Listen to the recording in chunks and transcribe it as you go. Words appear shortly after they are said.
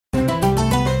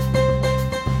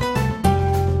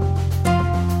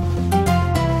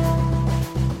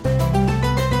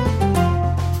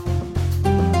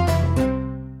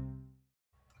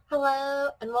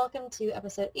welcome to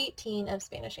episode 18 of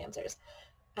Spanish Answers.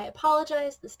 I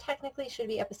apologize, this technically should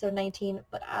be episode 19,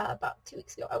 but about 2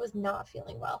 weeks ago I was not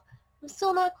feeling well. I'm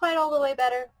still not quite all the way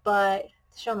better, but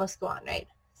the show must go on, right?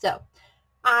 So,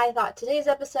 I thought today's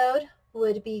episode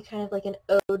would be kind of like an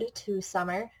ode to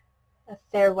summer, a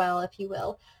farewell, if you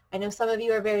will. I know some of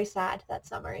you are very sad that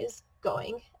summer is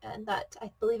going, and that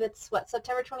I believe it's,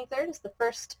 September 23rd is the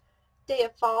first day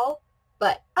of fall.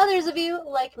 But others of you,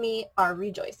 like me, are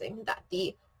rejoicing that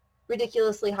the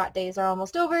ridiculously hot days are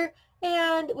almost over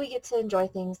and we get to enjoy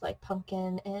things like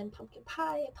pumpkin and pumpkin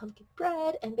pie and pumpkin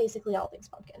bread and basically all things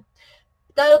pumpkin.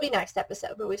 That'll be next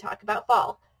episode where we talk about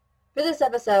fall. For this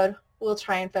episode, we'll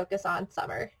try and focus on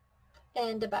summer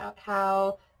and about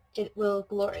how it will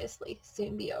gloriously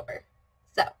soon be over.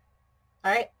 So,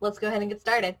 all right, let's go ahead and get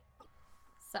started.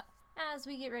 So, as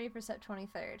we get ready for September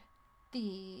 23rd,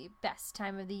 the best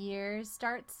time of the year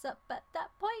starts up at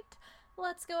that point.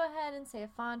 Let's go ahead and say a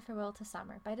fond farewell to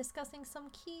summer by discussing some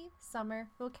key summer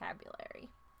vocabulary.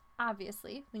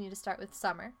 Obviously, we need to start with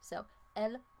summer, so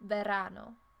el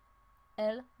verano.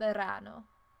 El verano.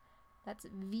 That's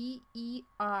V-E-R-A-N-O.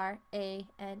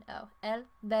 El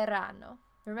verano.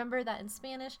 Remember that in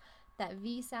Spanish, that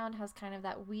V sound has kind of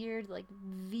that weird like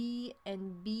V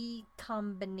and B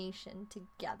combination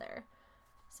together.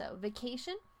 So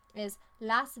vacation is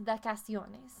las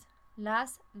vacaciones.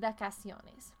 Las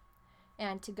vacaciones.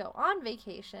 And to go on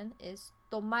vacation is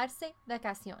tomarse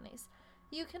vacaciones.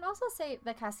 You can also say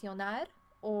vacacionar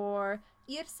or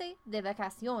irse de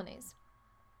vacaciones.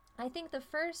 I think the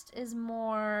first is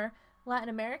more Latin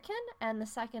American and the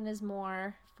second is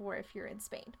more for if you're in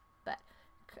Spain. But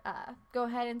go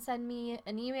ahead and send me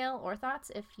an email or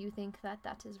thoughts if you think that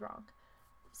that is wrong.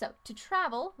 So to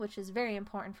travel, which is very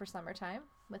important for summertime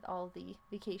with all the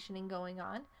vacationing going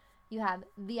on, you have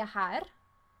viajar,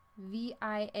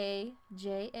 V-I-A-J-A-R,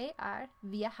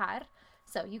 viajar.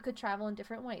 So you could travel in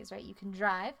different ways, right? You can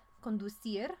drive,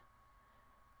 conducir.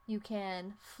 You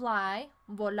can fly,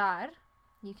 volar.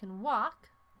 You can walk,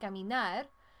 caminar.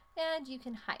 And you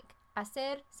can hike,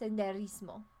 hacer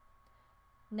senderismo.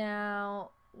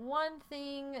 Now, one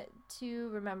thing to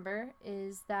remember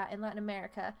is that in Latin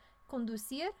America,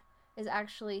 conducir is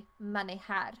actually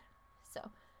manejar.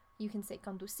 So you can say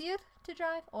conducir to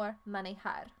drive or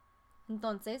manejar.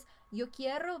 Entonces, yo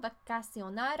quiero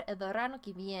vacacionar el verano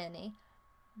que viene.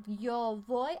 Yo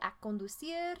voy a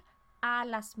conducir a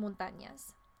las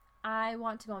montañas. I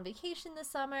want to go on vacation this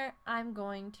summer. I'm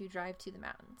going to drive to the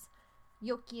mountains.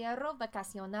 Yo quiero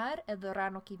vacacionar el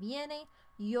verano que viene.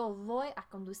 Yo voy a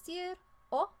conducir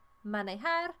o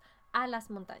manejar a las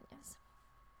montañas.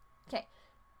 Okay,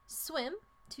 swim,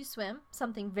 to swim,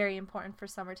 something very important for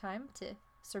summertime to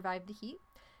survive the heat,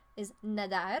 is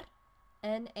nadar,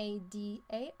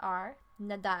 N-A-D-A-R,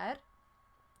 nadar.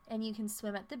 And you can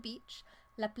swim at the beach,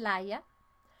 la playa,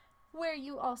 where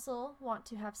you also want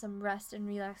to have some rest and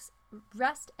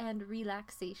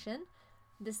relaxation.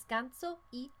 Descanso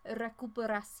y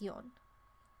recuperación.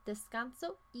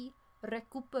 Descanso y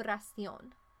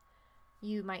recuperación.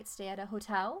 You might stay at a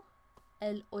hotel,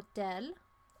 el hotel,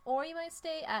 or you might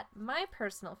stay at my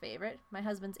personal favorite, my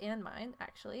husband's and mine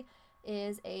actually,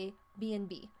 is a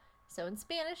B&B. So in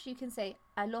Spanish, you can say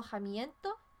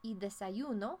alojamiento y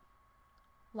desayuno,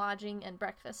 lodging and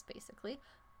breakfast basically,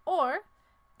 or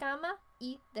cama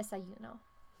y desayuno,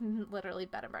 literally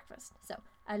bed and breakfast. So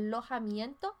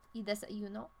alojamiento y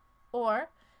desayuno or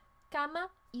cama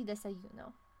y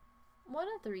desayuno. One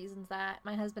of the reasons that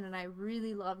my husband and I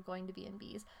really love going to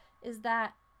B&Bs is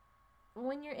that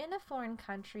when you're in a foreign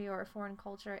country or a foreign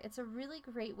culture, it's a really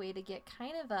great way to get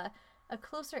kind of a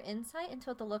closer insight into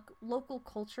what the local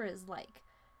culture is like.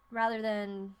 Rather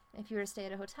than if you were to stay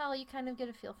at a hotel, you kind of get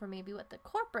a feel for maybe what the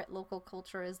corporate local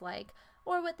culture is like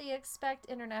or what they expect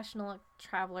international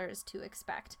travelers to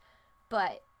expect.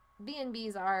 But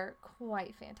B&Bs are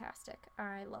quite fantastic.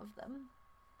 I love them.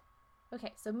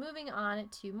 Okay, so moving on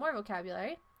to more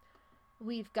vocabulary.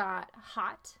 We've got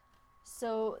hot.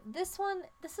 So this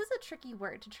is a tricky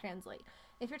word to translate.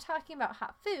 If you're talking about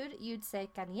hot food, you'd say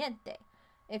caliente.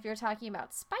 If you're talking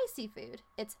about spicy food,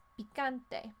 it's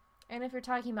picante. And if you're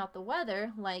talking about the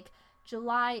weather, like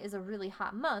July is a really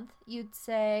hot month, you'd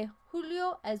say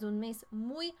Julio es un mes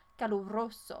muy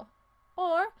caluroso.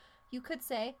 Or you could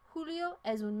say Julio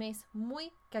es un mes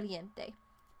muy caliente.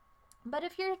 But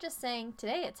if you're just saying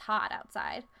today it's hot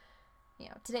outside,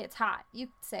 today it's hot, you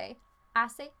could say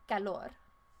hace calor.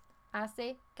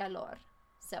 Hace calor.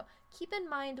 So keep in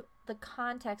mind the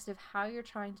context of how you're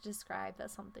trying to describe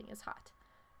that something is hot.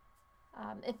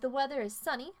 If the weather is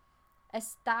sunny,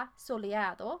 está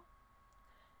soleado.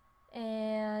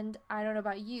 And I don't know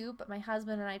about you, but my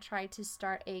husband and I tried to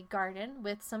start a garden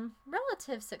with some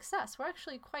relative success. We're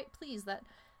actually quite pleased that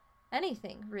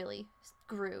anything really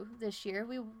grew this year.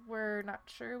 We were not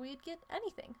sure we'd get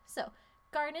anything. So,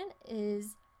 garden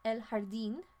is el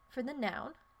jardín for the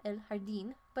noun, el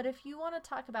jardín. But if you want to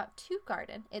talk about to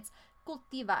garden, it's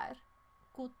cultivar,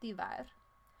 cultivar.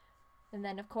 And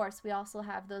then, of course, we also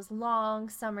have those long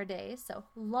summer days, so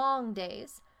long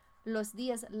days, los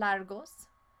días largos.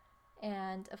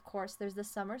 And, of course, there's the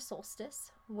summer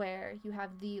solstice, where you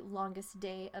have the longest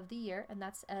day of the year, and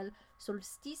that's el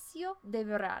solsticio de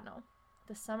verano.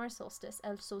 The summer solstice,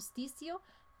 el solsticio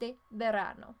de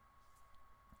verano.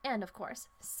 And, of course,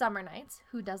 summer nights.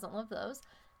 Who doesn't love those?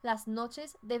 Las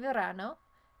noches de verano.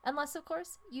 Unless, of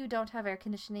course, you don't have air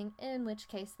conditioning, in which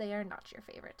case they are not your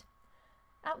favorite.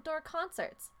 Outdoor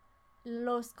concerts.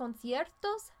 Los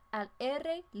conciertos al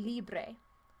aire libre.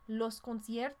 Los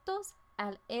conciertos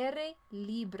al aire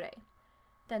libre.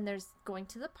 Then there's going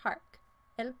to the park,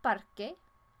 el parque,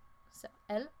 so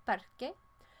el parque,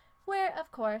 where,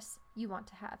 of course, you want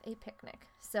to have a picnic.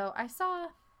 So I saw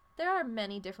there are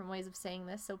many different ways of saying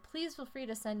this, so please feel free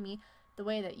to send me the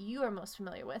way that you are most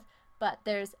familiar with. But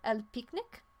there's el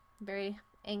picnic, very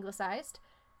anglicized.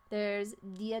 There's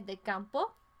Día de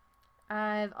Campo.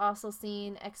 I've also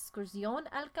seen excursión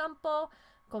al campo,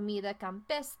 comida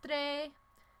campestre.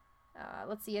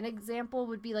 Let's see, an example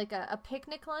would be like a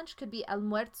picnic lunch, could be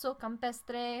almuerzo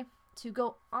campestre. To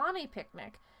go on a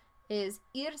picnic is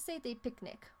irse de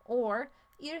picnic, or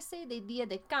irse de día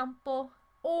de campo,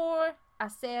 or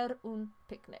hacer un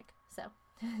picnic. So,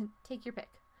 take your pick.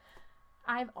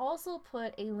 I've also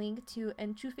put a link to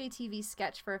Enchufe TV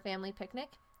sketch for a family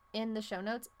picnic in the show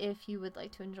notes if you would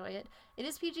like to enjoy it. It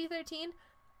is PG-13,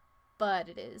 but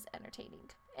it is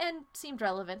entertaining and seemed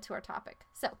relevant to our topic.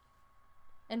 So,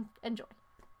 enjoy.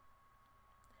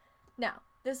 Now,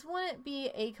 this wouldn't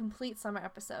be a complete summer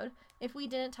episode if we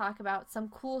didn't talk about some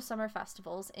cool summer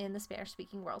festivals in the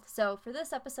Spanish-speaking world. So for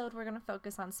this episode, we're going to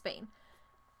focus on Spain.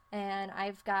 And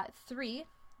I've got 3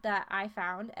 that I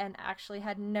found and actually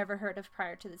had never heard of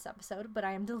prior to this episode, but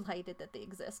I am delighted that they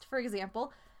exist. For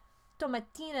example,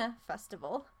 Tomatina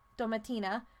Festival.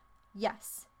 Tomatina,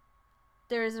 yes.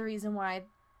 There is a reason why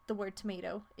the word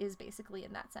tomato is basically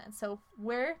in that sense. So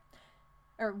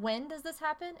when does this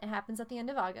happen? It happens at the end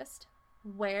of August.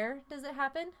 Where does it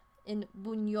happen? In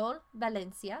Buñol,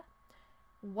 Valencia.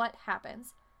 What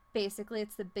happens? Basically,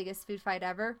 it's the biggest food fight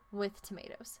ever with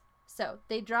tomatoes. So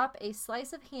they drop a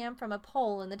slice of ham from a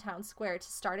pole in the town square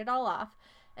to start it all off,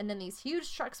 and then these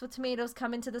huge trucks with tomatoes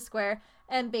come into the square,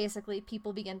 and basically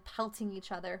people begin pelting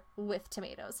each other with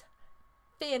tomatoes.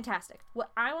 Fantastic.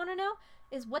 What I want to know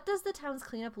is, what does the town's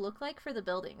cleanup look like for the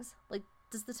buildings? Like,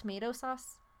 does the tomato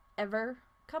sauce ever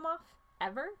come off?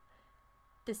 Ever?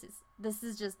 This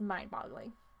is just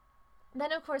mind-boggling.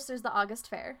 Then, of course, there's the August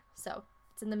Fair. So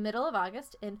it's in the middle of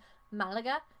August in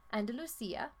Malaga,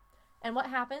 Andalusia. And what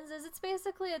happens is it's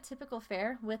basically a typical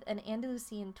fair with an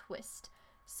Andalusian twist.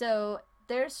 So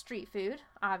there's street food,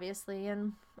 obviously,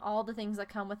 and all the things that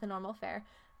come with a normal fair.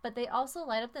 But they also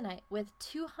light up the night with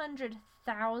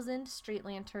 200,000 street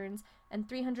lanterns and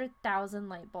 300,000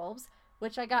 light bulbs,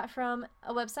 which I got from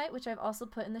a website, which I've also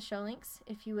put in the show links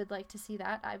if you would like to see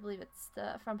that. I believe it's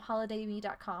from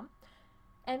holidayme.com.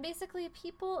 And basically,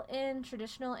 people in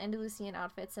traditional Andalusian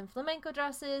outfits and flamenco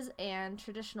dresses and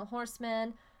traditional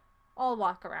horsemen all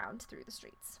walk around through the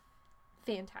streets.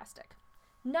 Fantastic.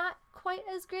 Not quite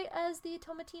as great as the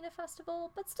Tomatina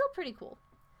Festival, but still pretty cool.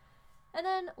 And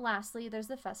then lastly, there's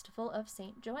the Festival of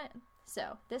St. Joanne.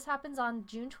 So this happens on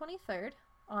June 23rd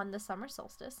on the summer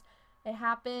solstice. It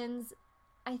happens,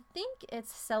 I think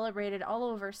it's celebrated all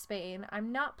over Spain.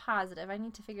 I'm not positive. I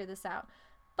need to figure this out.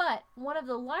 But one of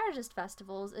the largest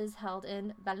festivals is held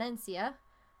in Valencia,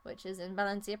 which is in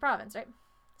Valencia province, right?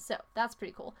 So that's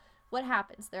pretty cool. What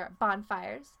happens? There are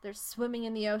bonfires, there's swimming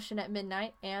in the ocean at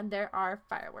midnight, and there are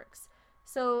fireworks.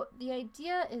 So the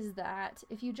idea is that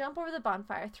if you jump over the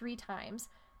bonfire 3 times,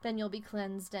 then you'll be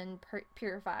cleansed and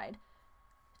purified.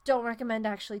 Don't recommend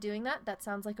actually doing that. That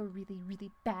sounds like a really,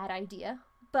 really bad idea.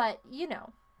 But, you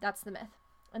know, that's the myth.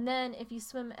 And then if you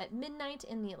swim at midnight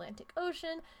in the Atlantic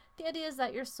Ocean, the idea is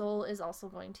that your soul is also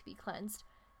going to be cleansed.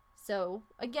 So,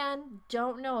 again,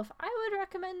 don't know if I would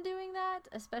recommend doing that,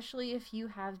 especially if you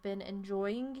have been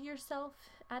enjoying yourself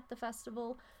at the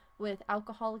festival with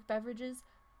alcoholic beverages.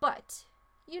 But,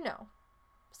 you know,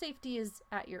 safety is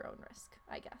at your own risk,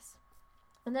 I guess.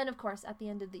 And then, of course, at the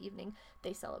end of the evening,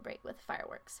 they celebrate with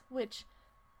fireworks, which,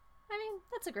 I mean,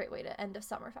 that's a great way to end a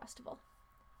summer festival.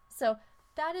 So,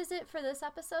 that is it for this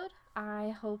episode. I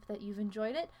hope that you've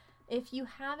enjoyed it. If you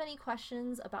have any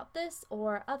questions about this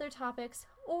or other topics,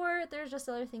 or there's just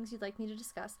other things you'd like me to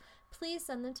discuss, please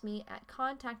send them to me at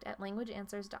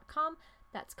contact@languageanswers.com.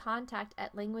 That's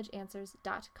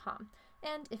contact@languageanswers.com.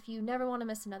 And if you never want to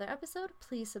miss another episode,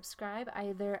 please subscribe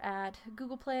either at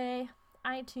Google Play,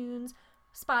 iTunes,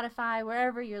 Spotify,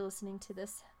 wherever you're listening to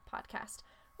this podcast.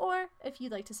 Or if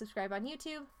you'd like to subscribe on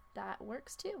YouTube, that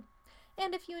works too.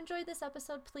 And if you enjoyed this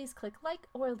episode, please click like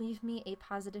or leave me a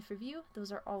positive review. Those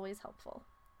are always helpful.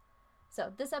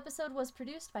 So this episode was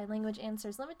produced by Language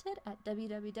Answers Limited at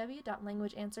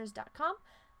www.languageanswers.com.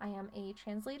 I am a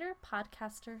translator,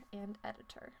 podcaster, and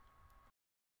editor.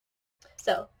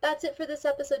 So that's it for this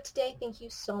episode today. Thank you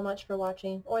so much for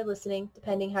watching or listening,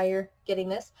 depending how you're getting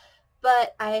this.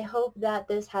 But I hope that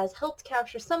this has helped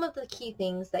capture some of the key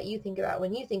things that you think about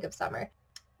when you think of summer.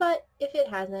 But if it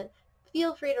hasn't,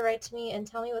 feel free to write to me and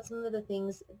tell me what some of the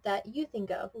things that you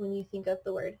think of when you think of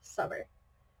the word summer.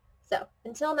 So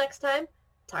until next time,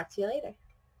 talk to you later.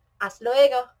 Hasta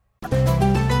luego!